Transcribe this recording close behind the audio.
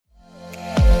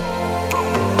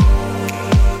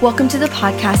Welcome to the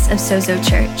podcast of Sozo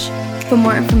Church. For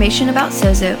more information about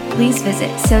Sozo, please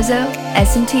visit sozosmtx.com.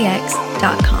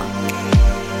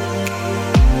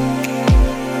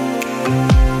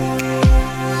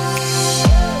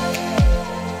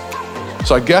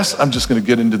 So I guess I'm just going to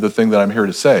get into the thing that I'm here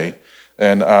to say.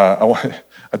 And I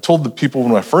told the people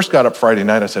when I first got up Friday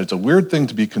night, I said, it's a weird thing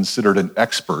to be considered an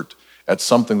expert at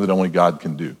something that only God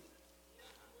can do.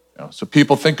 So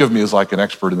people think of me as like an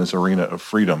expert in this arena of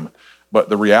freedom. But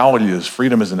the reality is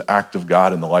freedom is an act of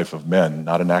God in the life of men,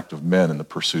 not an act of men in the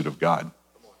pursuit of God.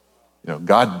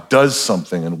 God does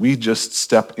something and we just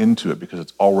step into it because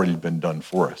it's already been done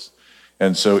for us.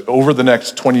 And so over the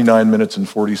next 29 minutes and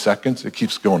 40 seconds, it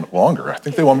keeps going longer. I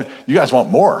think they want me, you guys want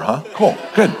more, huh? Cool,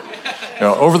 good.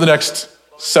 Over the next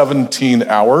 17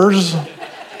 hours,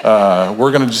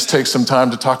 we're gonna just take some time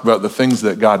to talk about the things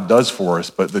that God does for us.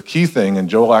 But the key thing, and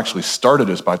Joel actually started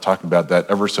us by talking about that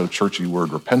ever so churchy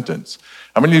word, repentance.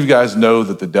 How many of you guys know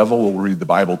that the devil will read the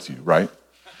Bible to you, right?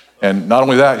 And not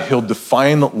only that, he'll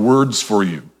define words for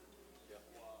you.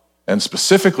 And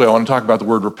specifically, I want to talk about the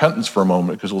word repentance for a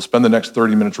moment because we'll spend the next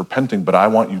 30 minutes repenting, but I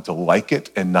want you to like it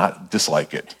and not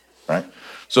dislike it, right?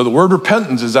 So the word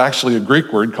repentance is actually a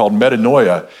Greek word called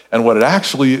metanoia, and what it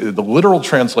actually, the literal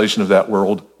translation of that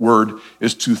word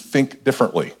is to think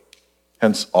differently.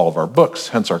 Hence all of our books,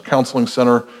 hence our counseling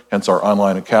center, hence our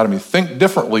online academy. Think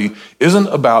differently isn't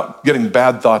about getting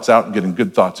bad thoughts out and getting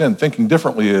good thoughts in. Thinking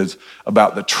differently is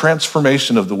about the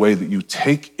transformation of the way that you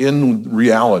take in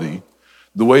reality,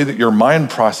 the way that your mind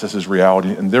processes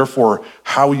reality, and therefore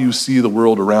how you see the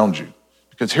world around you.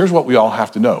 Because here's what we all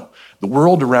have to know. The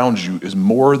world around you is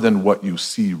more than what you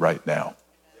see right now.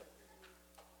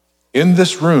 In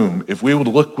this room, if we would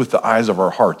look with the eyes of our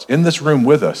hearts, in this room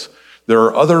with us, there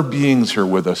are other beings here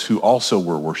with us who also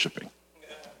were worshiping.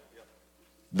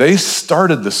 They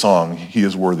started the song, He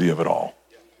is Worthy of It All.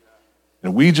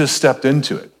 And we just stepped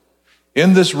into it.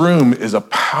 In this room is a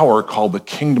power called the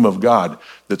kingdom of God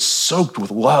that's soaked with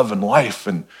love and life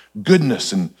and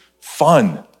goodness and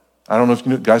fun. I don't know if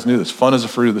you guys knew this. Fun is a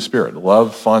fruit of the Spirit.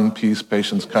 Love, fun, peace,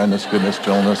 patience, kindness, goodness,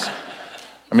 gentleness.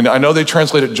 I mean, I know they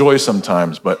translate it joy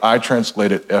sometimes, but I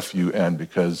translate it F-U-N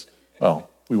because, well,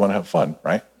 we want to have fun,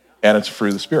 right? And it's a fruit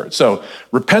of the Spirit. So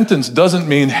repentance doesn't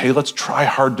mean, hey, let's try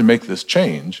hard to make this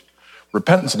change.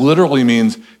 Repentance literally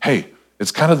means, hey,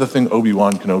 it's kind of the thing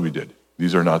Obi-Wan Kenobi did.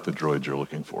 These are not the droids you're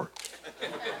looking for.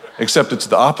 Except it's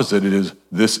the opposite. It is,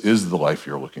 this is the life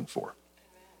you're looking for.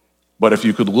 But if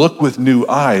you could look with new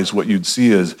eyes, what you'd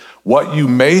see is what you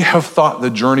may have thought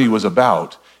the journey was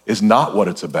about is not what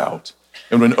it's about.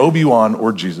 And when Obi-Wan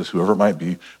or Jesus, whoever it might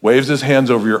be, waves his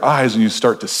hands over your eyes and you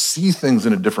start to see things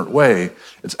in a different way,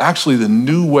 it's actually the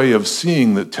new way of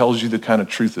seeing that tells you the kind of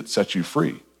truth that sets you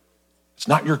free. It's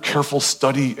not your careful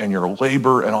study and your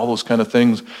labor and all those kind of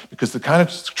things, because the kind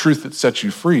of truth that sets you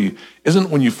free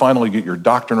isn't when you finally get your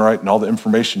doctrine right and all the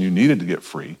information you needed to get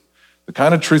free. The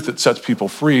kind of truth that sets people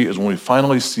free is when we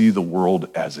finally see the world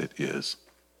as it is.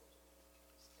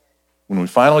 When we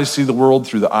finally see the world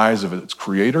through the eyes of its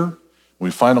creator, when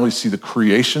we finally see the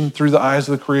creation through the eyes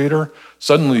of the creator,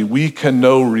 suddenly we can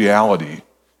know reality,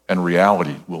 and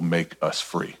reality will make us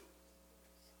free.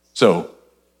 So,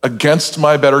 against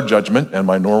my better judgment and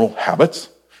my normal habits,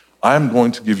 I'm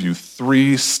going to give you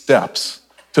 3 steps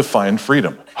to find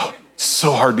freedom. Oh, it's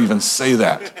so hard to even say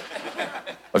that.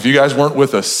 If you guys weren't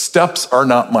with us, steps are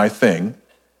not my thing.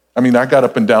 I mean, I got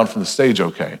up and down from the stage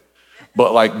okay.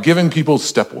 But like giving people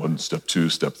step 1, step 2,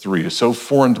 step 3 is so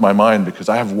foreign to my mind because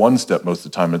I have one step most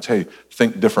of the time and it's, hey,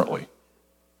 think differently.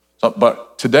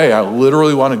 But today I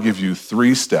literally want to give you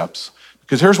 3 steps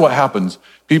because here's what happens.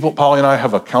 Polly and I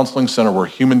have a counseling center where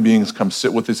human beings come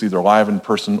sit with us either live in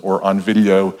person or on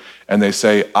video and they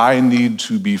say, I need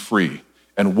to be free.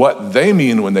 And what they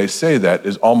mean when they say that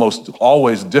is almost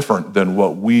always different than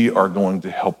what we are going to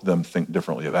help them think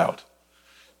differently about.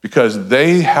 Because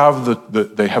they have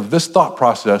they have this thought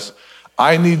process,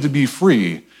 I need to be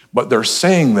free, but they're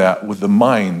saying that with the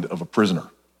mind of a prisoner.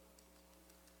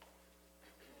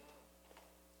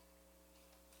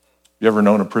 You ever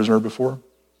known a prisoner before?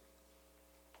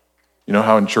 You know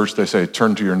how in church they say,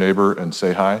 turn to your neighbor and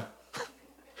say hi?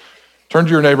 Turn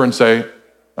to your neighbor and say,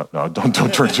 no,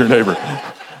 don't turn to your neighbor.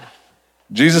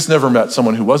 Jesus never met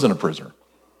someone who wasn't a prisoner.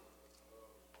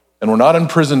 And we're not in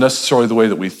prison necessarily the way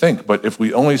that we think, but if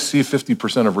we only see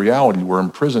 50% of reality, we're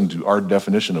imprisoned to our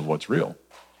definition of what's real.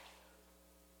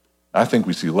 I think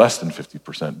we see less than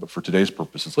 50%, but for today's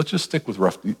purposes, let's just stick with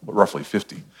roughly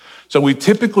 50. So we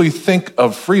typically think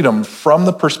of freedom from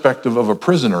the perspective of a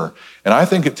prisoner, and I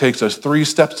think it takes us 3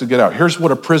 steps to get out. Here's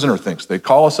what a prisoner thinks. They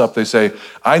call us up, they say,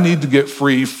 I need to get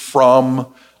free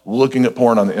from looking at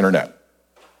porn on the internet.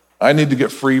 I need to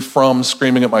get free from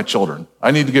screaming at my children.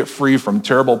 I need to get free from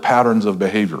terrible patterns of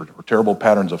behavior or terrible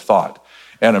patterns of thought.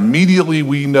 And immediately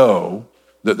we know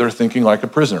that they're thinking like a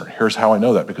prisoner. Here's how I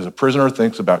know that, because a prisoner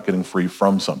thinks about getting free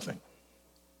from something.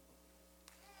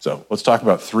 So let's talk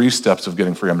about 3 steps of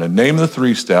getting free. I'm going to name the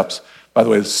 3 steps. By the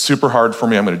way, it's super hard for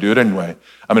me. I'm going to do it anyway.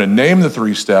 I'm going to name the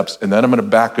 3 steps, and then I'm going to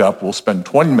back up. We'll spend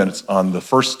 20 minutes on the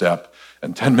first step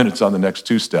and 10 minutes on the next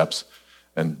 2 steps.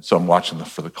 And so I'm watching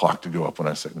for the clock to go up when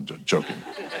I say I'm joking.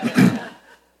 I'm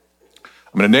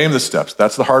going to name the steps.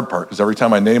 That's the hard part, because every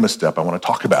time I name a step, I want to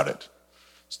talk about it.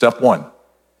 Step 1,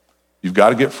 you've got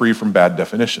to get free from bad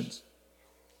definitions.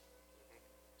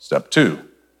 Step 2,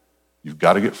 you've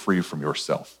got to get free from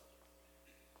yourself.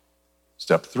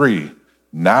 Step 3,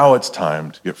 now it's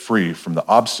time to get free from the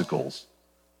obstacles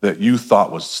that you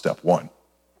thought was step 1.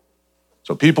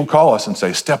 So people call us and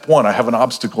say, step 1, I have an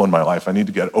obstacle in my life. I need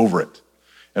to get over it.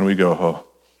 And we go, oh,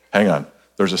 hang on.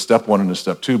 There's a step 1 and a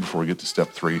step 2 before we get to step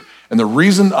 3. And the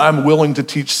reason I'm willing to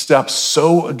teach steps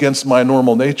so against my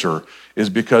normal nature is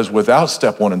because without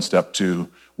step 1 and step 2,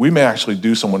 we may actually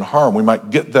do someone harm. We might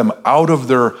get them out of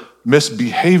their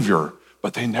misbehavior,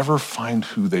 but they never find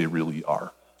who they really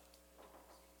are.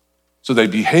 So they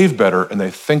behave better and they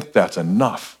think that's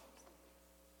enough.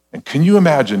 And can you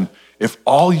imagine if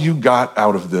all you got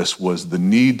out of this was the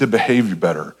need to behave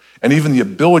better and even the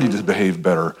ability to behave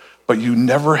better, but you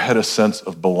never had a sense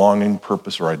of belonging,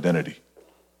 purpose, or identity?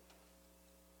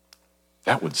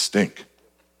 That would stink.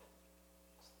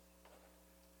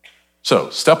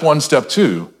 So step 1, step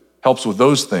 2 helps with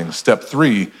those things. Step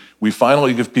 3, we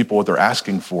finally give people what they're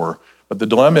asking for, but the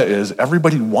dilemma is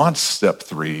everybody wants step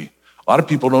 3. A lot of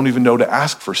people don't even know to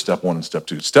ask for step 1 and step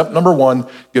 2. Step number 1,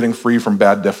 getting free from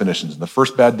bad definitions. And the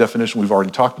first bad definition we've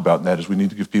already talked about, and that is we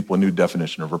need to give people a new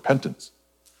definition of repentance.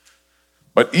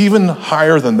 But even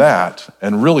higher than that,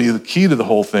 and really the key to the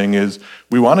whole thing is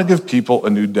we want to give people a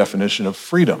new definition of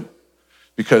freedom.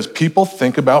 Because people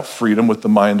think about freedom with the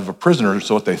mind of a prisoner.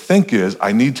 So what they think is,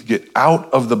 I need to get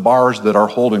out of the bars that are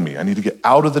holding me. I need to get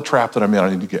out of the trap that I'm in. I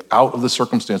need to get out of the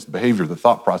circumstance, the behavior, the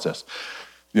thought process,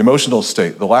 the emotional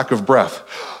state, the lack of breath.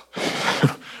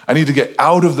 I need to get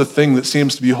out of the thing that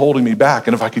seems to be holding me back.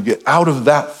 And if I could get out of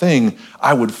that thing,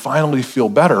 I would finally feel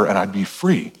better and I'd be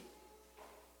free.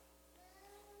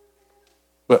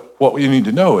 But what we need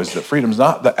to know is that freedom is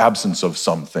not the absence of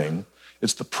something,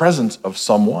 it's the presence of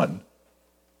someone.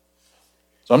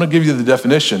 So I'm going to give you the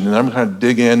definition, and then I'm going to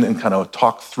dig in and kind of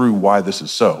talk through why this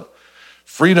is so.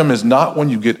 Freedom is not when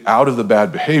you get out of the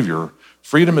bad behavior.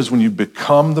 Freedom is when you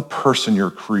become the person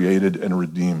you're created and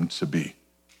redeemed to be.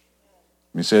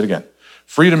 Let me say it again.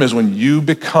 Freedom is when you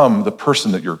become the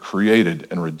person that you're created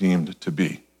and redeemed to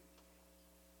be.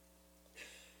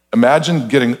 Imagine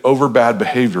getting over bad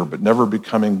behavior, but never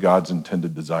becoming God's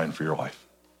intended design for your life.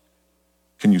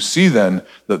 Can you see then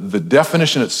that the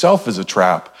definition itself is a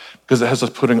trap because it has us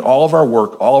putting all of our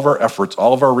work, all of our efforts,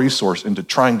 all of our resource into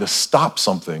trying to stop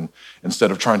something instead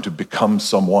of trying to become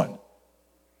someone.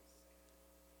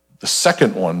 The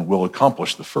second one will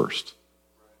accomplish the first.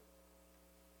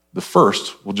 The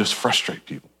first will just frustrate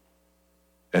people,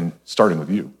 and starting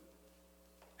with you.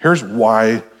 Here's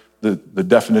why the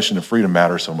definition of freedom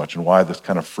matters so much and why this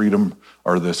kind of freedom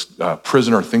or this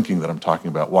prisoner thinking that I'm talking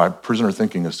about, why prisoner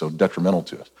thinking is so detrimental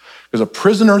to us. Because a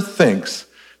prisoner thinks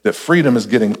that freedom is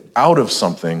getting out of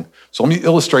something. So let me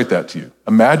illustrate that to you.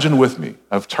 Imagine with me,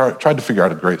 I've tried to figure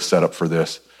out a great setup for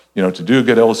this. You know, to do a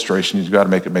good illustration, you've got to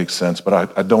make it make sense,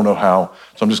 but I don't know how,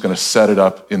 so I'm just going to set it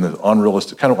up in the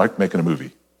unrealistic, kind of like making a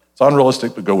movie. It's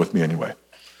unrealistic, but go with me anyway.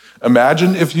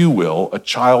 Imagine, if you will, a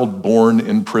child born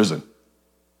in prison.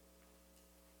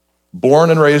 Born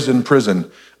and raised in prison.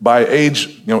 By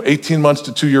age 18 months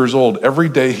to 2 years old, every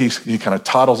day he kind of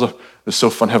toddles up. It's so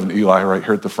fun having Eli right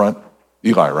here at the front.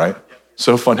 Eli, right?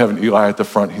 So fun having Eli at the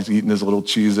front. He's eating his little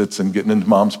Cheez-Its and getting into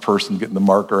mom's purse and getting the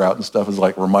marker out and stuff is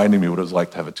like reminding me what it was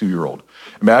like to have a 2-year-old.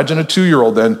 Imagine a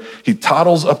 2-year-old then, he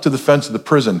toddles up to the fence of the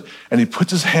prison and he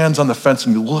puts his hands on the fence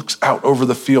and he looks out over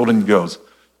the field and he goes,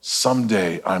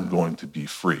 someday I'm going to be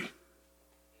free.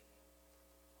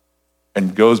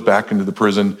 And goes back into the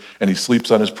prison and he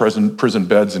sleeps on his prison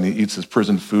beds and he eats his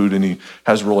prison food and he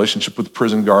has a relationship with the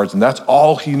prison guards, and that's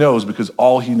all he knows because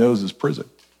all he knows is prison.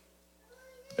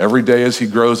 Every day as he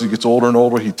grows, he gets older and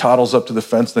older, he toddles up to the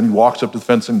fence, then he walks up to the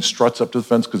fence and struts up to the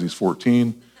fence because he's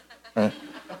 14. Right?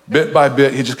 Bit by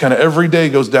bit, he just kind of every day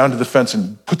goes down to the fence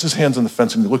and puts his hands on the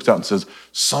fence and he looks out and says,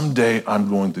 someday I'm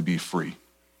going to be free.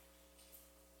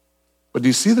 But do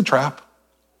you see the trap?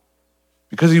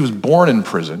 Because he was born in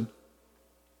prison,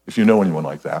 if you know anyone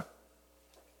like that.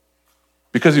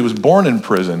 Because he was born in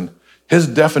prison, His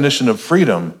definition of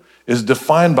freedom is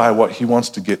defined by what he wants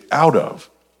to get out of.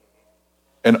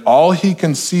 And all he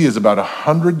can see is about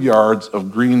 100 yards of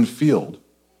green field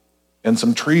and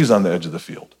some trees on the edge of the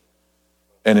field.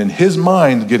 And in his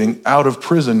mind, getting out of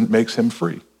prison makes him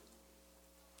free.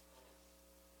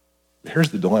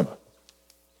 Here's the dilemma.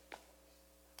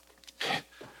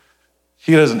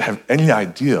 He doesn't have any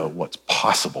idea what's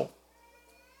possible.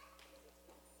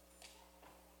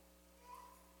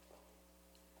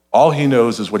 All he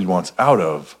knows is what he wants out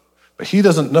of, but he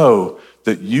doesn't know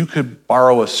that you could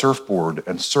borrow a surfboard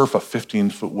and surf a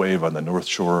 15-foot wave on the north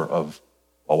shore of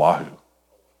Oahu.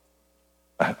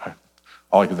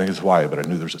 All I could think is Hawaii, but I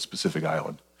knew there's a specific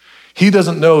island. He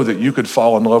doesn't know that you could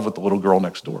fall in love with the little girl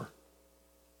next door.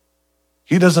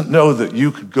 He doesn't know that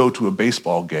you could go to a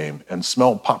baseball game and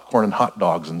smell popcorn and hot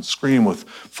dogs and scream with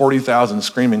 40,000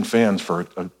 screaming fans for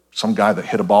some guy that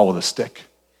hit a ball with a stick.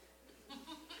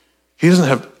 He doesn't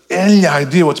have any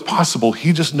idea what's possible.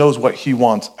 He just knows what he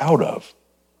wants out of.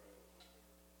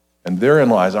 And therein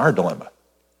lies our dilemma.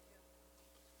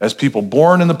 As people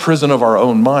born in the prison of our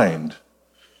own mind,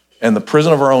 and the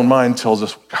prison of our own mind tells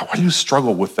us, God, why do you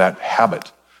struggle with that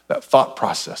habit, that thought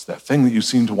process, that thing that you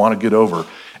seem to want to get over?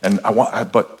 And I want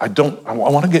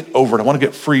to get over it. I want to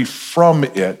get free from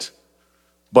it.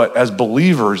 But as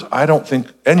believers, I don't think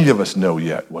any of us know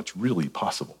yet what's really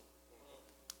possible.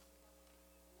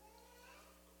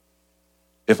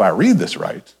 If I read this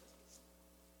right,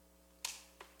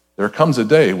 there comes a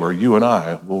day where you and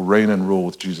I will reign and rule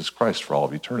with Jesus Christ for all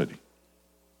of eternity.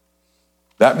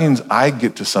 That means I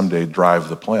get to someday drive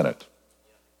the planet.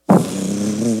 I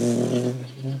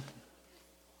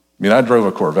mean, I drove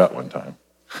a Corvette one time.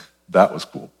 That was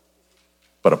cool.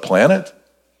 But a planet?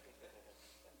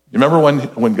 You remember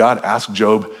when God asked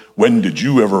Job, when did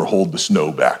you ever hold the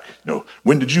snow back?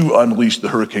 When did you unleash the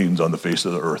hurricanes on the face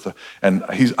of the earth? And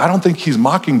I don't think he's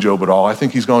mocking Job at all. I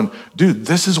think he's going, dude,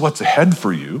 this is what's ahead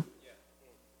for you.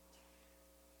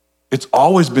 It's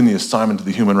always been the assignment of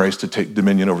the human race to take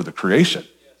dominion over the creation.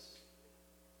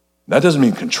 That doesn't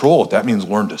mean control it. That means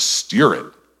learn to steer it.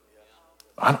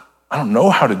 I don't know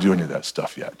how to do any of that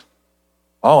stuff yet.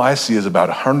 All I see is about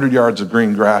 100 yards of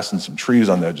green grass and some trees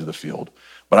on the edge of the field.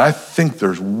 But I think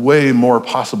there's way more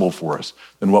possible for us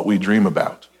than what we dream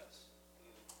about.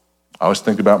 I always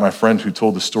think about my friend who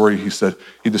told the story.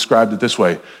 He described it this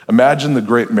way. Imagine the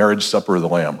great marriage supper of the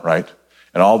Lamb, right?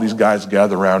 And all these guys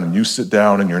gather around and you sit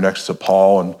down and you're next to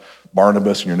Paul and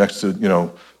Barnabas and you're next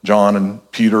to, John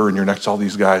and Peter and you're next to all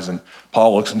these guys. And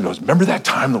Paul looks and goes, remember that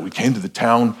time that we came to the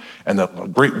town and the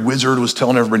great wizard was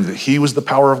telling everybody that he was the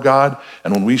power of God?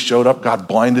 And when we showed up, God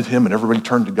blinded him and everybody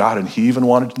turned to God and he even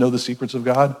wanted to know the secrets of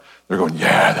God? They're going,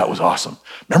 yeah, that was awesome.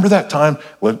 Remember that time?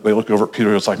 They look over at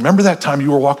Peter. It's like, remember that time you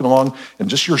were walking along and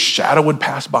just your shadow would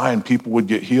pass by and people would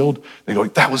get healed? They go,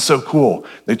 that was so cool.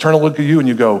 They turn and look at you and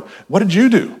you go, what did you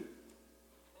do?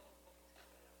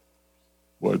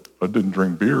 What? I didn't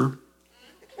drink beer.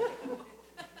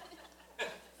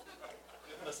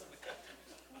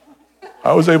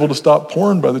 I was able to stop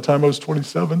porn by the time I was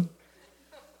 27.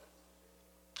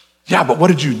 Yeah, but what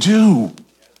did you do?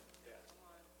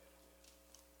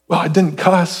 Well, I didn't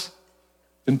cuss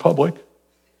in public.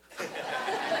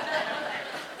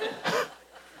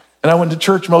 And I went to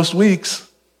church most weeks.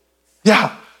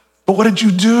 Yeah, but what did you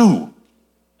do?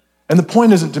 And the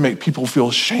point isn't to make people feel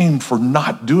ashamed for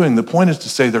not doing. The point is to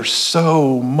say there's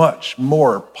so much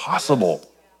more possible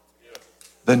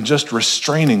than just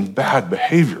restraining bad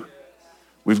behavior.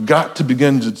 We've got to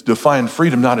begin to define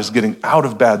freedom not as getting out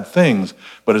of bad things,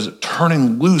 but as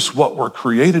turning loose what we're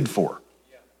created for.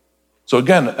 So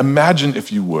again, imagine,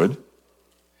 if you would,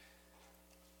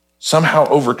 somehow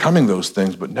overcoming those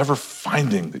things, but never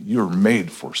finding that you're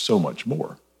made for so much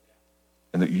more.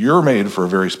 And that you're made for a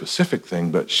very specific thing,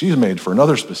 but she's made for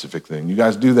another specific thing. You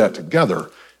guys do that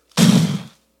together, and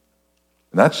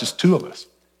that's just two of us.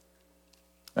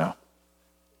 Now,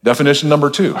 definition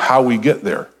number 2, how we get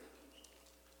there.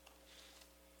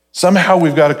 Somehow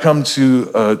we've got to come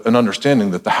to an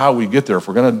understanding that the how we get there, if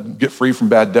we're going to get free from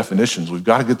bad definitions, we've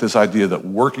got to get this idea that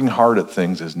working hard at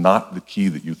things is not the key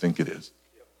that you think it is.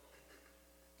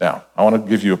 Now, I want to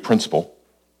give you a principle,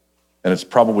 and it's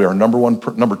probably our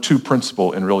number 2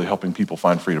 principle in really helping people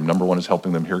find freedom. Number 1 is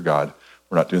helping them hear God.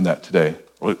 We're not doing that today.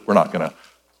 We're not going to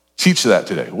teach that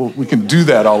today. We can do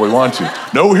that all we want to.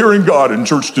 No hearing God in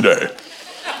church today.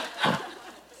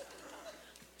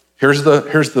 Here's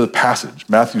the passage,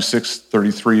 Matthew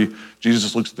 6:33.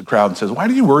 Jesus looks at the crowd and says, why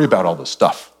do you worry about all this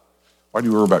stuff? Why do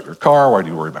you worry about your car? Why do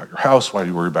you worry about your house? Why do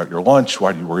you worry about your lunch?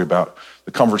 Why do you worry about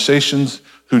the conversations?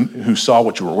 Who saw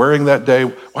what you were wearing that day?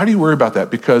 Why do you worry about that?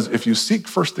 Because if you seek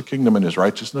first the kingdom and his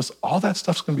righteousness, all that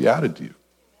stuff's going to be added to you.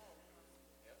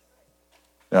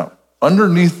 Now,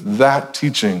 underneath that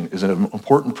teaching is an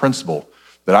important principle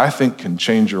that I think can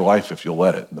change your life if you'll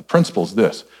let it. And the principle is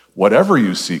this: whatever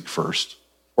you seek first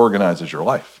organizes your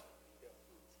life.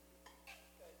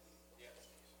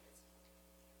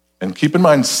 And keep in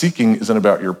mind, seeking isn't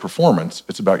about your performance,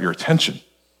 it's about your attention.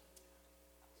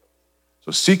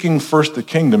 So seeking first the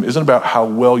kingdom isn't about how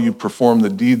well you perform the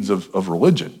deeds of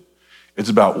religion. It's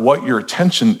about what your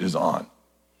attention is on.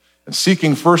 And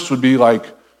seeking first would be like,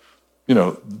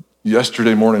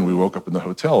 yesterday morning we woke up in the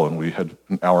hotel and we had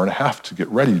an hour and a half to get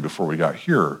ready before we got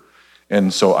here.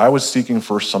 And so I was seeking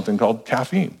first something called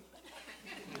caffeine.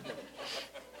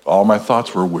 All my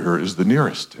thoughts were, where is the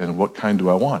nearest? And what kind do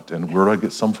I want? And where do I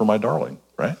get some for my darling,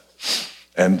 right?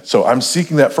 And so I'm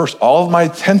seeking that first. All of my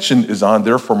attention is on,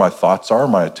 therefore my thoughts are,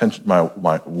 my attention,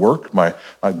 my work,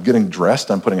 I'm getting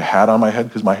dressed, I'm putting a hat on my head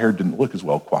because my hair didn't look as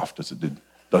well coiffed as it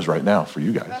does right now for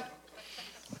you guys.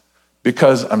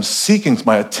 Because I'm seeking,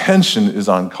 my attention is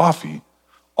on coffee,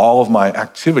 all of my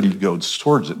activity goes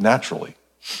towards it naturally.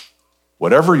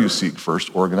 Whatever you seek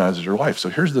first organizes your life. So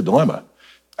here's the dilemma.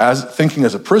 As thinking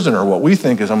as a prisoner, what we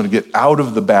think is I'm going to get out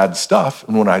of the bad stuff.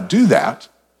 And when I do that,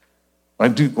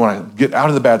 when I get out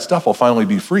of the bad stuff, I'll finally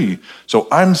be free. So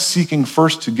I'm seeking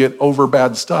first to get over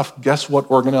bad stuff. Guess what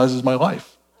organizes my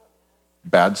life?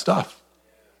 Bad stuff.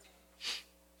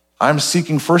 I'm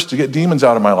seeking first to get demons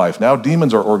out of my life. Now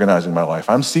demons are organizing my life.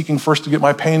 I'm seeking first to get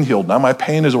my pain healed. Now my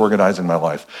pain is organizing my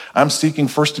life. I'm seeking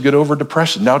first to get over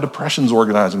depression. Now depression's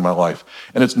organizing my life.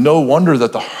 And it's no wonder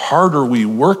that the harder we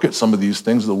work at some of these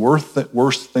things, the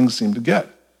worse things seem to get.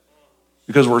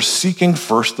 Because we're seeking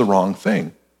first the wrong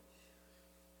thing.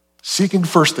 Seeking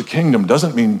first the kingdom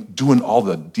doesn't mean doing all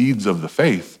the deeds of the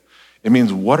faith. It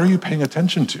means, what are you paying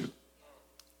attention to?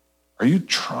 Are you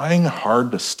trying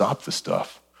hard to stop the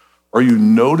stuff? Are you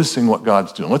noticing what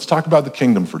God's doing? Let's talk about the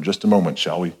kingdom for just a moment,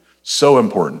 shall we? So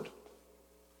important.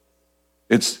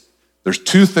 There's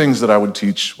two things that I would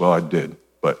teach. Well, I did,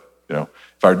 but if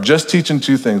I were just teaching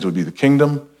two things, it would be the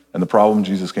kingdom and the problem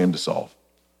Jesus came to solve.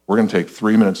 We're going to take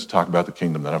 3 minutes to talk about the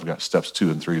kingdom. Then I've got steps 2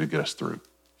 and 3 to get us through.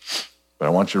 But I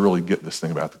want you to really get this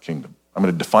thing about the kingdom. I'm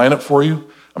going to define it for you.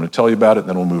 I'm going to tell you about it,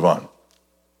 then we'll move on.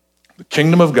 The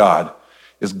kingdom of God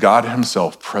is God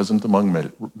himself present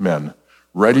among men,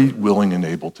 ready, willing, and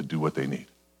able to do what they need.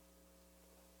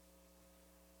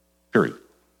 Period.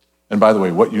 And by the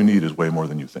way, what you need is way more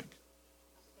than you think.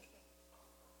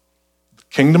 The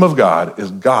kingdom of God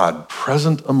is God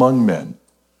present among men,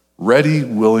 ready,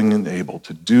 willing, and able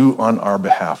to do on our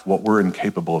behalf what we're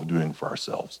incapable of doing for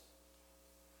ourselves.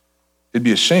 It'd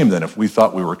be a shame then if we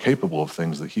thought we were capable of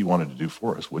things that he wanted to do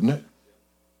for us, wouldn't it?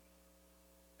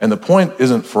 And the point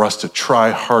isn't for us to try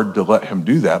hard to let him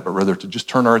do that, but rather to just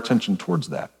turn our attention towards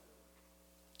that.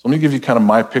 So let me give you kind of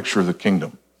my picture of the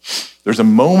kingdom. There's a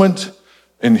moment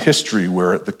in history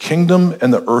where the kingdom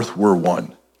and the earth were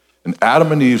one. And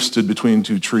Adam and Eve stood between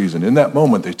two trees. And in that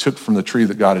moment, they took from the tree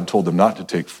that God had told them not to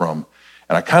take from.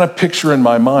 And I kind of picture in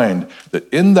my mind that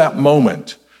in that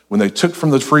moment, when they took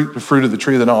from the fruit of the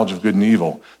tree of the knowledge of good and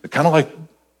evil, they're kind of like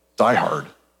Die Hard.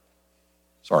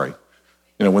 Sorry.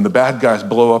 When the bad guys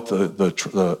blow up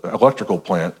the electrical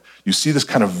plant, you see this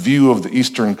kind of view of the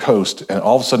eastern coast, and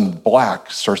all of a sudden black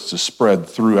starts to spread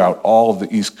throughout all of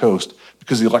the east coast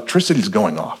because the electricity is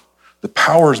going off. The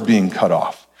power is being cut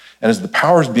off. And as the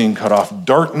power is being cut off,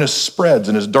 darkness spreads,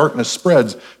 and as darkness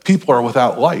spreads, people are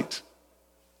without light.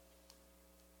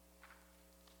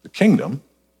 The kingdom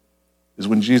is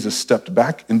when Jesus stepped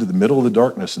back into the middle of the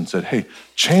darkness and said, hey,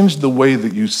 change the way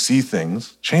that you see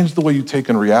things, change the way you take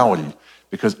in reality,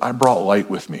 because I brought light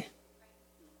with me.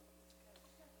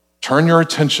 Turn your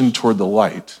attention toward the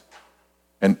light,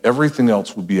 and everything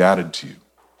else will be added to you.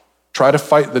 Try to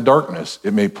fight the darkness,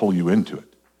 it may pull you into it.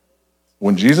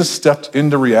 When Jesus stepped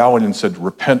into reality and said,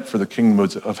 repent for the kingdom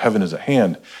of heaven is at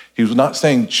hand, he was not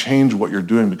saying change what you're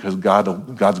doing because God's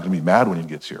going to be mad when he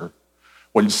gets here.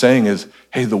 What he's saying is,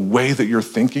 hey, the way that you're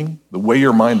thinking, the way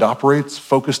your mind operates,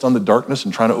 focused on the darkness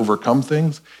and trying to overcome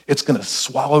things, it's going to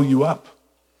swallow you up.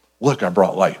 Look, I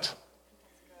brought light.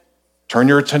 Turn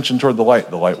your attention toward the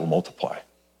light will multiply.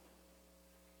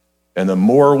 And the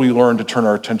more we learn to turn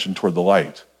our attention toward the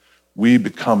light, we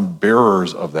become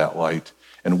bearers of that light.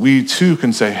 And we too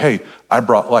can say, hey, I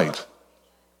brought light.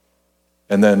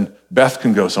 And then Beth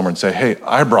can go somewhere and say, hey,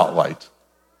 I brought light.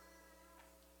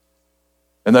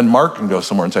 And then Mark can go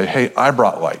somewhere and say, hey, I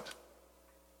brought light.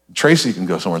 Tracy can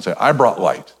go somewhere and say, I brought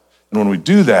light. And when we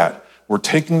do that, We're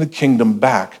taking the kingdom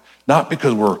back, not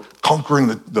because we're conquering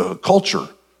the culture,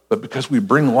 but because we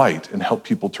bring light and help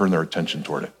people turn their attention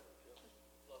toward it.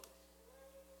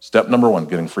 Step number one,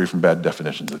 getting free from bad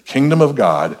definitions. The kingdom of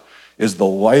God is the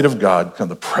light of God,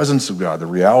 the presence of God, the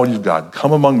reality of God,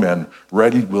 come among men,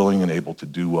 ready, willing, and able to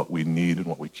do what we need and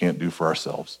what we can't do for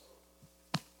ourselves.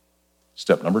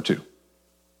 Step number two,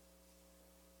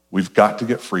 we've got to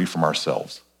get free from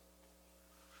ourselves.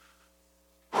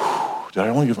 Did I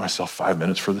only give myself 5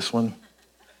 minutes for this one?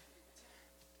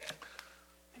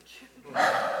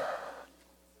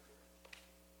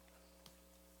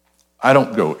 I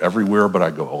don't go everywhere, but I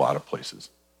go a lot of places.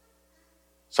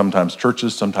 Sometimes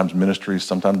churches, sometimes ministries,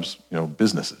 sometimes,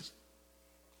 businesses.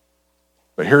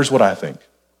 But here's what I think.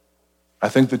 I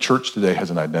think the church today has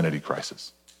an identity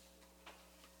crisis.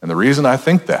 And the reason I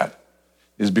think that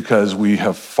is because we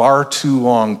have far too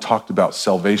long talked about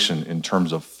salvation in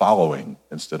terms of following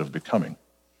instead of becoming,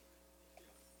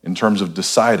 in terms of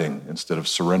deciding instead of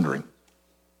surrendering,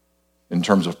 in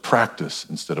terms of practice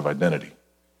instead of identity.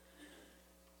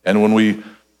 And when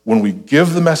we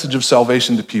give the message of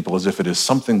salvation to people as if it is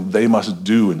something they must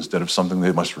do instead of something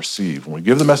they must receive, when we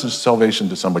give the message of salvation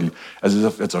to somebody as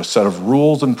if it's a set of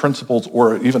rules and principles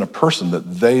or even a person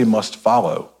that they must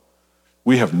follow,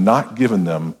 we have not given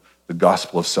them the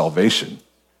gospel of salvation.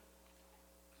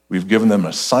 We've given them an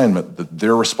assignment that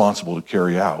they're responsible to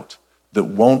carry out that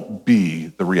won't be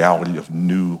the reality of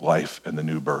new life and the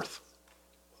new birth.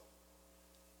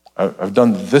 I've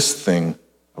done this thing,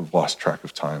 I've lost track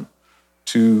of time,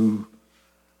 2-3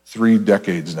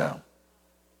 decades now.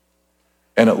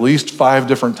 And at least 5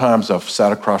 different times I've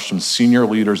sat across from senior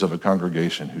leaders of a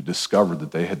congregation who discovered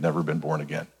that they had never been born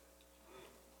again.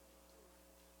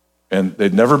 And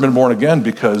they'd never been born again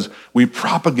because we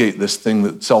propagate this thing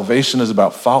that salvation is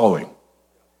about following.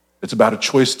 It's about a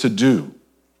choice to do.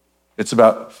 It's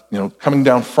about, coming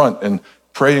down front and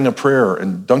praying a prayer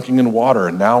and dunking in water,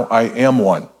 and now I am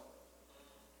one.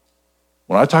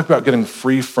 When I talk about getting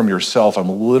free from yourself, I'm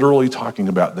literally talking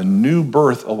about the new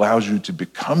birth allows you to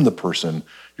become the person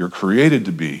you're created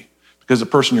to be, because the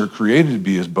person you're created to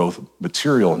be is both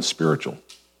material and spiritual,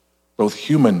 both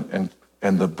human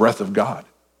and the breath of God.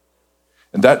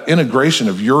 And that integration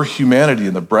of your humanity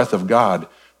and the breath of God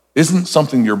isn't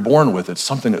something you're born with. It's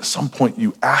something at some point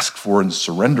you ask for and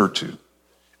surrender to.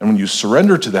 And when you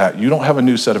surrender to that, you don't have a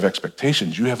new set of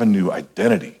expectations. You have a new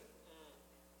identity.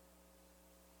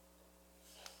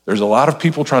 There's a lot of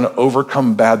people trying to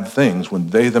overcome bad things when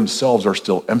they themselves are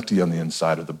still empty on the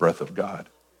inside of the breath of God.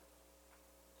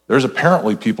 There's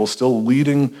apparently people still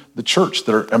leading the church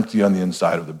that are empty on the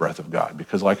inside of the breath of God,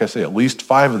 because like I say, at least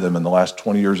 5 of them in the last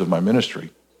 20 years of my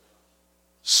ministry,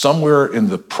 somewhere in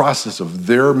the process of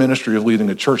their ministry of leading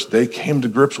a church, they came to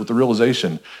grips with the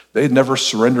realization they'd never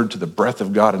surrendered to the breath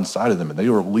of God inside of them, and they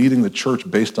were leading the church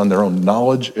based on their own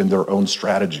knowledge and their own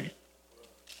strategy.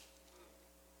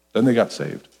 Then they got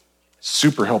saved.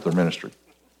 Super helped their ministry.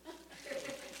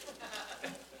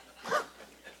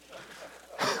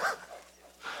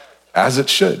 As it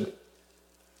should.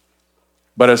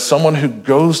 But as someone who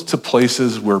goes to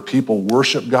places where people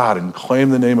worship God and claim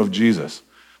the name of Jesus,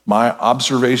 my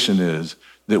observation is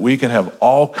that we can have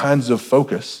all kinds of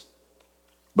focus,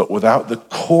 but without the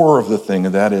core of the thing,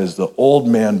 and that is the old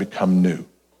man become new.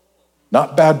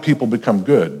 Not bad people become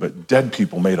good, but dead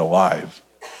people made alive.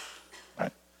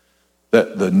 Right?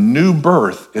 That the new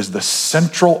birth is the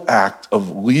central act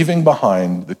of leaving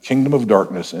behind the kingdom of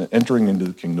darkness and entering into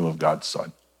the kingdom of God's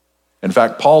Son. In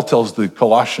fact, Paul tells the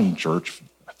Colossian church,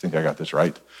 I think I got this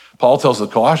right, Paul tells the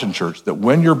Colossian church that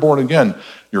when you're born again,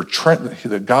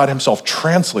 that God himself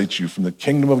translates you from the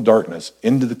kingdom of darkness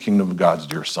into the kingdom of God's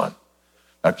dear Son.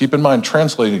 Now keep in mind,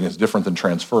 translating is different than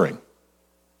transferring.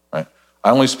 Right?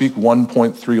 I only speak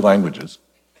 1.3 languages,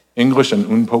 English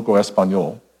and un poco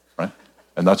español, right?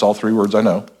 And that's all 3 words I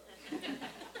know.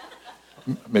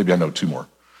 Maybe I know 2 more.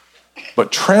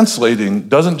 But translating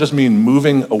doesn't just mean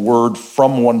moving a word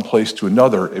from one place to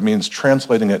another. It means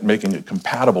translating it, making it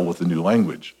compatible with the new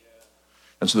language.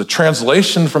 And so the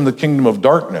translation from the kingdom of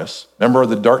darkness, remember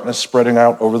the darkness spreading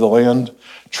out over the land?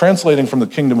 Translating from the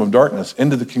kingdom of darkness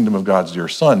into the kingdom of God's dear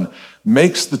Son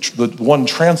makes the one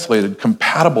translated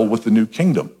compatible with the new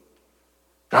kingdom.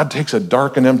 God takes a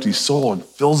dark and empty soul and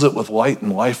fills it with light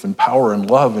and life and power and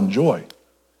love and joy,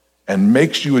 and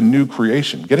makes you a new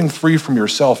creation. Getting free from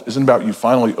yourself isn't about you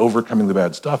finally overcoming the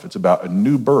bad stuff. It's about a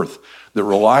new birth that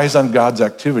relies on God's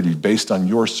activity based on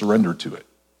your surrender to it.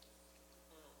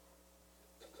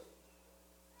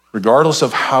 Regardless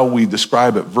of how we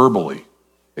describe it verbally,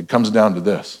 it comes down to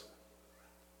this: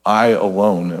 I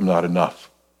alone am not enough.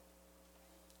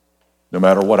 No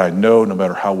matter what I know, no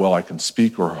matter how well I can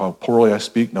speak or how poorly I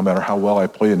speak, no matter how well I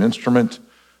play an instrument,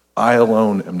 I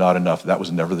alone am not enough. That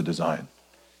was never the design.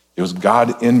 It was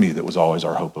God in me that was always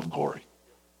our hope of glory.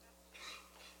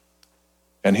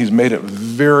 And he's made it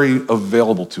very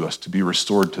available to us to be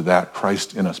restored to that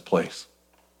Christ in us place.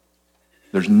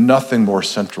 There's nothing more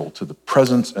central to the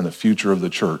presence and the future of the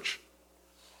church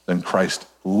than Christ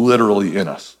literally in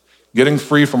us. Getting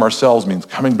free from ourselves means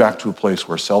coming back to a place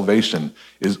where salvation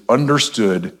is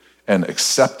understood and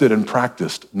accepted and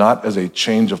practiced, not as a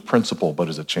change of principle, but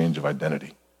as a change of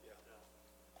identity.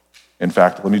 In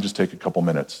fact, let me just take a couple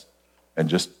minutes and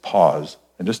just pause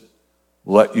and just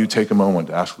let you take a moment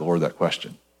to ask the Lord that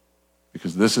question.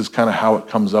 Because this is kind of how it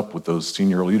comes up with those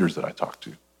senior leaders that I talk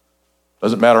to.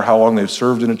 Doesn't matter how long they've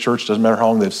served in a church, doesn't matter how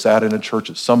long they've sat in a church,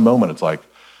 at some moment it's like,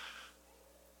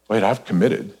 wait, I've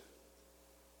committed,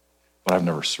 but I've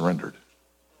never surrendered.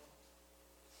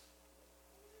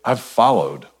 I've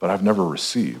followed, but I've never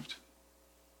received.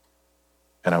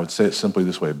 And I would say it simply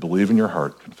this way: believe in your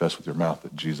heart, confess with your mouth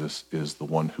that Jesus is the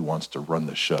one who wants to run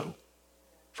the show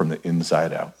from the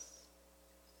inside out.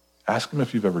 Ask him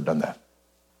if you've ever done that.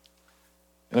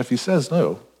 And if he says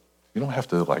no, you don't have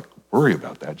to worry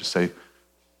about that. Just say,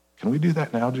 can we do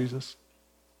that now, Jesus?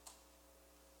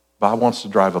 Bob wants to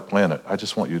drive a Planet. I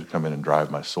just want you to come in and drive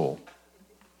my soul.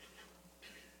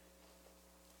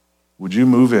 Would you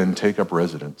move in, take up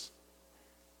residence,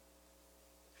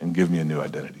 and give me a new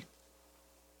identity?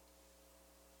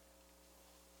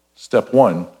 Step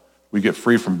one, we get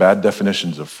free from bad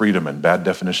definitions of freedom and bad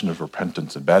definitions of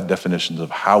repentance and bad definitions of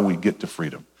how we get to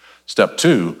freedom. Step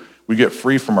two, we get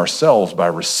free from ourselves by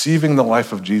receiving the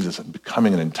life of Jesus and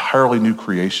becoming an entirely new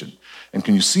creation. And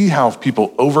can you see how if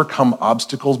people overcome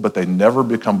obstacles, but they never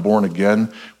become born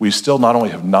again, we still not only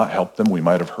have not helped them, we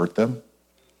might have hurt them.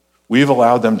 We've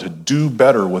allowed them to do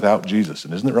better without Jesus.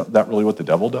 And isn't that really what the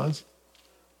devil does?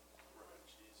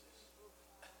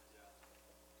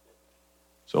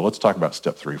 So let's talk about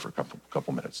step three for a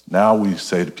couple minutes. Now we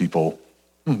say to people,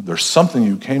 there's something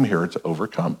you came here to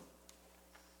overcome.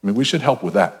 I mean, we should help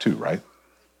with that too, right?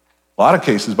 A lot of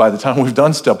cases, by the time we've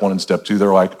done step one and step two,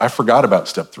 they're like, I forgot about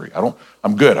step three.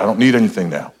 I'm good. I don't need anything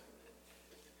now.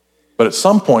 But at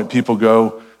some point, people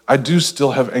go, I do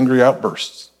still have angry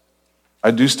outbursts. I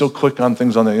do still click on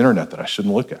things on the internet that I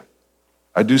shouldn't look at.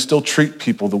 I do still treat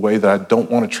people the way that I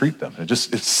don't want to treat them.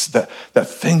 It's that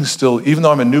thing still, even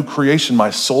though I'm a new creation,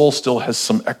 my soul still has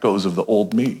some echoes of the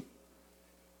old me.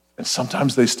 And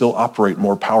sometimes they still operate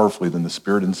more powerfully than the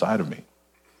spirit inside of me.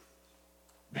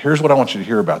 Here's what I want you to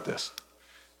hear about this.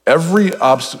 Every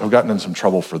obstacle, I've gotten in some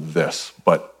trouble for this,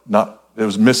 but it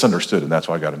was misunderstood, and that's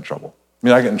why I got in trouble. I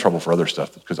mean, I get in trouble for other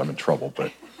stuff because I'm in trouble,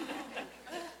 but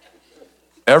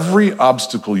every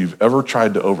obstacle you've ever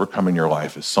tried to overcome in your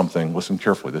life is something, listen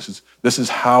carefully, this is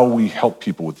how we help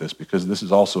people with this, because this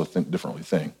is also a think differently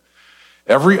thing.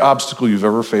 Every obstacle you've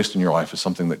ever faced in your life is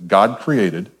something that God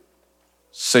created,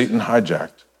 Satan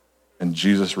hijacked, and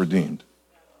Jesus redeemed.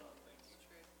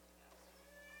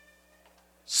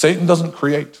 Satan doesn't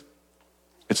create.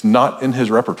 It's not in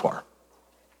his repertoire.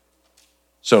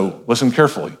 So listen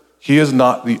carefully. He is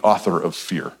not the author of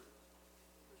fear.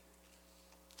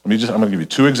 I'm going to give you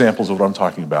two examples of what I'm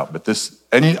talking about, but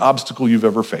any obstacle you've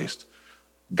ever faced,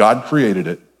 God created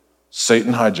it,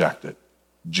 Satan hijacked it,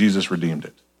 Jesus redeemed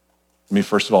it. Let me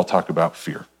first of all talk about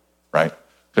fear, right?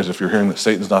 Because if you're hearing that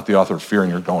Satan's not the author of fear and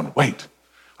you're going, wait,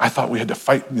 I thought we had to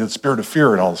fight the spirit of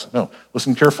fear and all this. No,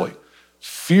 listen carefully.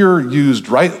 Fear used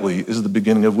rightly is the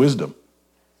beginning of wisdom,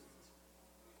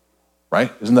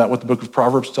 right? Isn't that what the book of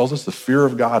Proverbs tells us? The fear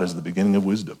of God is the beginning of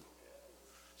wisdom.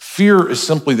 Fear is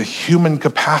simply the human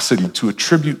capacity to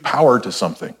attribute power to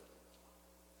something.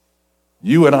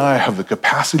 You and I have the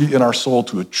capacity in our soul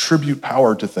to attribute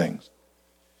power to things.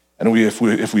 And if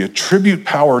we attribute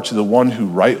power to the one who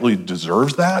rightly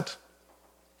deserves that,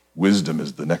 wisdom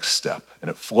is the next step. And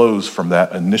it flows from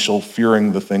that initial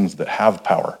fearing the things that have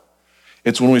power.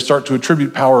 It's when we start to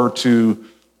attribute power to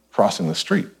crossing the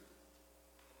street,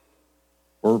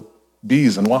 or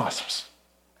bees and wasps,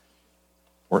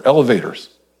 or elevators,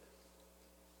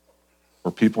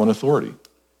 or people in authority,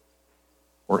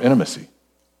 or intimacy,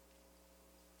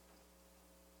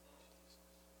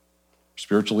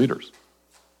 spiritual leaders.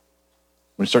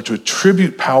 When we start to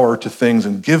attribute power to things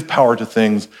and give power to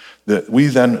things that we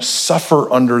then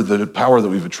suffer under the power that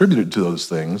we've attributed to those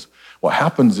things, what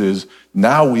happens is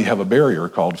now we have a barrier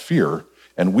called fear,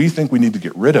 and we think we need to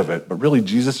get rid of it, but really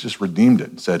Jesus just redeemed it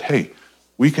and said, hey,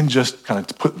 we can just kind of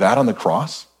put that on the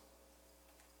cross,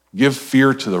 give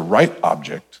fear to the right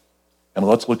object, and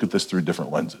let's look at this through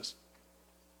different lenses.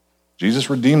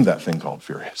 Jesus redeemed that thing called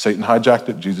fear. Satan hijacked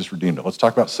it, Jesus redeemed it. Let's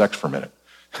talk about sex for a minute.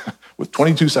 With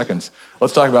 22 seconds,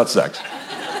 let's talk about sex.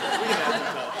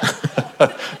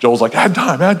 Joel's like, add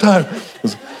time.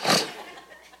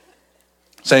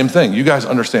 Same thing, you guys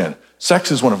understand.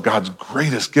 Sex is one of God's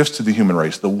greatest gifts to the human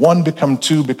race. The one become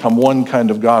two, become one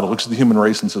kind of God looks at the human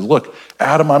race and says, look,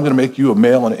 Adam, I'm gonna make you a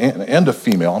male and a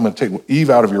female. I'm gonna take Eve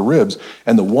out of your ribs.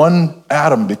 And the one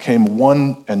Adam became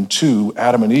one and two,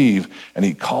 Adam and Eve, and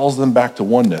he calls them back to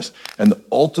oneness. And the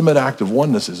ultimate act of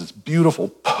oneness is this beautiful,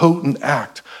 potent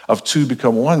act of two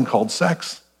become one called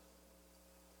sex.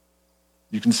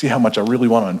 You can see how much I really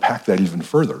want to unpack that even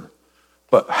further.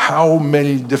 But how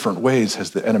many different ways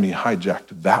has the enemy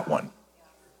hijacked that one?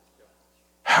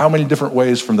 How many different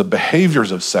ways, from the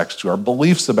behaviors of sex to our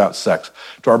beliefs about sex,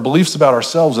 to our beliefs about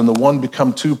ourselves and the one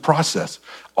become two process,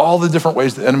 all the different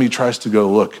ways the enemy tries to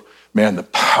go, look, man, the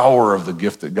power of the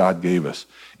gift that God gave us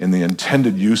in the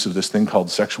intended use of this thing called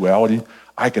sexuality,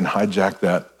 I can hijack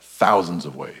that thousands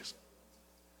of ways.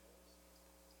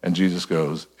 And Jesus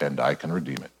goes, and I can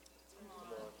redeem it.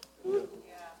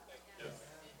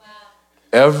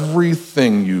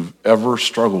 Everything you've ever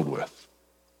struggled with,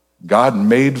 God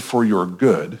made for your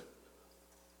good.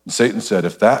 And Satan said,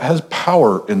 if that has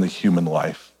power in the human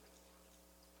life,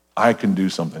 I can do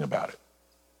something about it.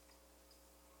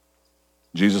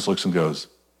 Jesus looks and goes,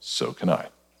 so can I.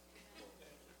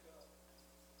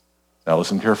 Now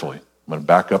listen carefully. I'm going to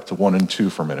back up to 1 and 2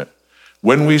 for a minute.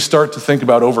 When we start to think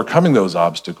about overcoming those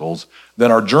obstacles,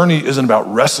 then our journey isn't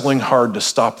about wrestling hard to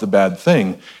stop the bad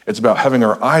thing. It's about having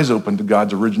our eyes open to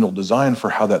God's original design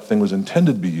for how that thing was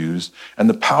intended to be used, and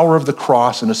the power of the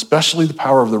cross, and especially the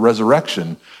power of the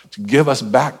resurrection, to give us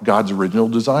back God's original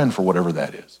design for whatever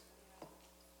that is.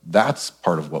 That's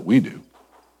part of what we do.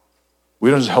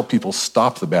 We don't just help people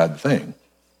stop the bad thing.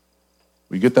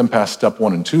 We get them past step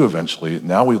 1 and 2 eventually.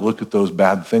 Now we look at those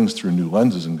bad things through new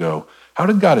lenses and go, how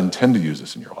did God intend to use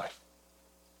this in your life?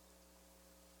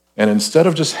 And instead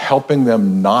of just helping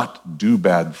them not do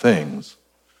bad things,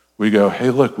 we go, hey,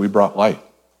 look, we brought light.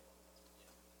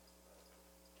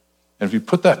 And if you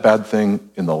put that bad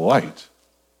thing in the light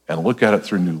and look at it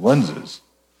through new lenses,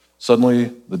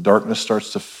 suddenly the darkness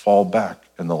starts to fall back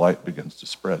and the light begins to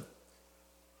spread.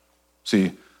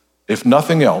 See, if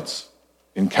nothing else,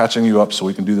 in catching you up so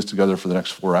we can do this together for the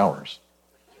next 4 hours,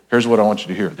 here's what I want you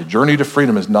to hear. The journey to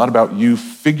freedom is not about you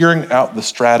figuring out the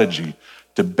strategy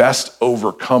to best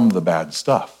overcome the bad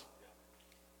stuff.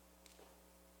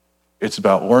 It's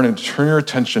about learning to turn your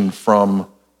attention from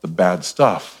the bad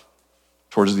stuff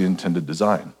towards the intended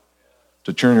design,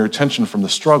 to turn your attention from the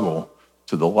struggle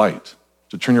to the light,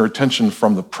 to turn your attention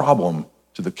from the problem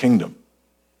to the kingdom.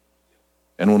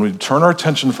 And when we turn our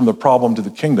attention from the problem to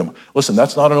the kingdom, listen,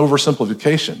 that's not an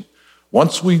oversimplification.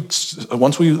 Once we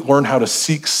learn how to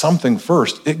seek something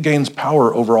first, it gains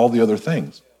power over all the other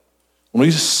things. When we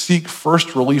seek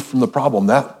first relief from the problem,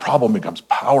 that problem becomes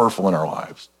powerful in our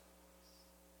lives.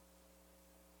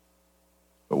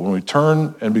 But when we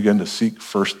turn and begin to seek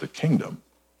first the kingdom,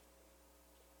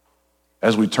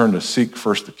 as we turn to seek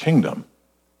first the kingdom,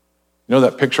 you know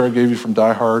that picture I gave you from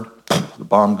Die Hard? The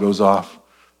bomb goes off,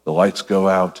 the lights go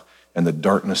out, and the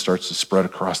darkness starts to spread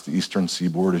across the eastern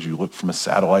seaboard as you look from a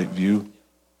satellite view.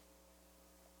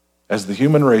 As the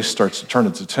human race starts to turn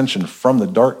its attention from the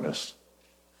darkness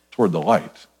toward the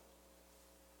light,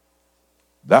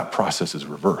 that process is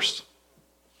reversed.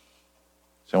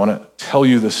 So I want to tell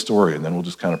you this story, and then we'll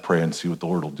just kind of pray and see what the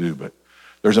Lord will do. But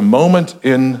there's a moment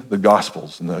in the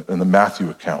Gospels, in the Matthew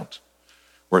account,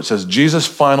 where it says Jesus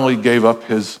finally gave up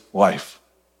his life.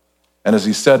 And as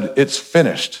he said, it's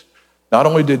finished. Not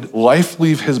only did life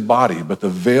leave his body, but the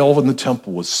veil in the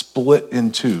temple was split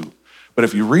in two. But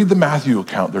if you read the Matthew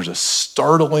account, there's a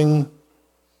startling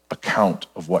account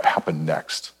of what happened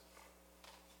next.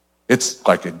 It's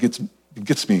like, it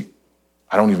gets me,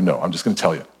 I don't even know. I'm just going to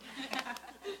tell you.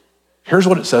 Here's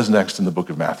what it says next in the book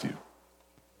of Matthew.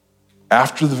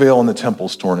 After the veil in the temple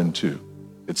is torn in two,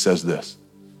 it says this,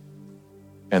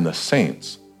 and the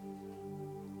saints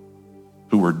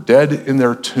who were dead in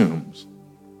their tombs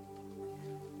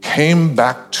came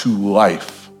back to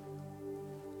life,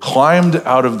 climbed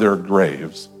out of their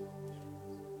graves,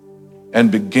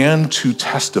 and began to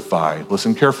testify,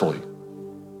 listen carefully,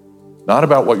 not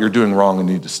about what you're doing wrong and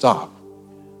need to stop,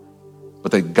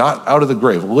 but they got out of the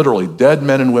grave. Literally, dead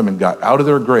men and women got out of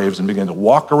their graves and began to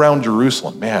walk around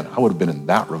Jerusalem. Man, I would have been in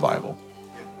that revival,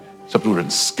 except it would have been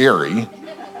scary.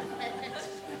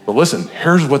 But listen,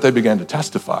 here's what they began to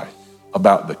testify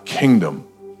about the kingdom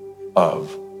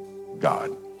of God.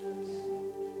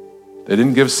 They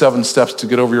didn't give 7 steps to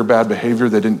get over your bad behavior.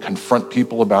 They didn't confront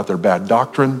people about their bad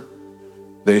doctrine.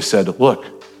 They said, look,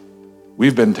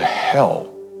 we've been to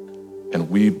hell and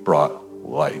we brought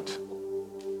light.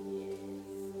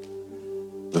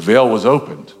 The veil was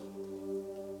opened.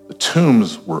 The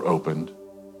tombs were opened.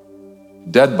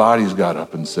 Dead bodies got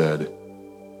up and said,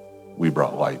 we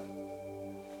brought light.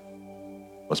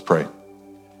 Let's pray.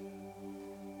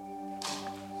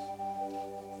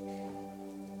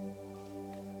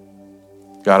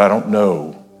 God, I don't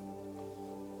know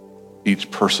each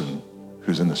person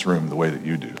who's in this room the way that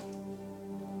you do.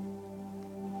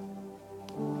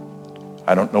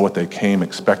 I don't know what they came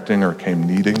expecting or came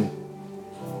needing.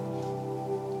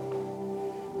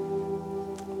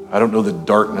 I don't know the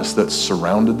darkness that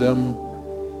surrounded them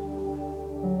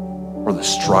or the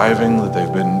striving that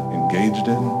they've been engaged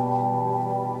in.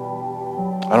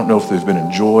 I don't know if they've been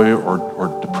in joy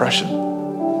or depression.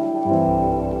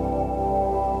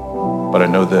 But I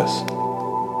know this.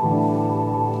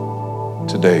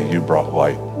 Today you brought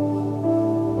light.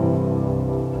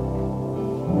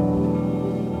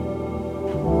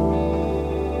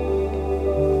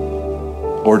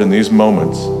 Lord, in these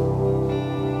moments,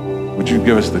 would you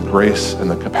give us the grace and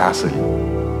the capacity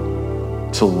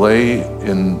to lay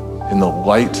in the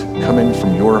light coming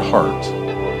from your heart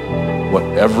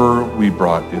whatever we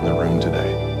brought in the room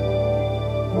today.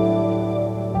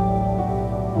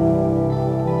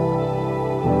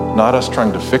 Not us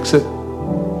trying to fix it,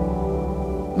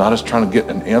 not us trying to get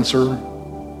an answer,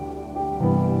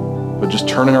 but just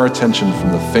turning our attention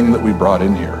from the thing that we brought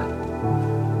in here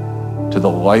to the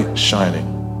light shining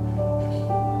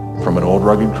from an old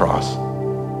rugged cross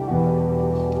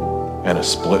and a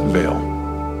split veil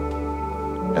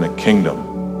and a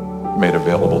kingdom made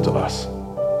available to us.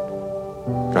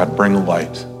 God, bring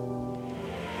light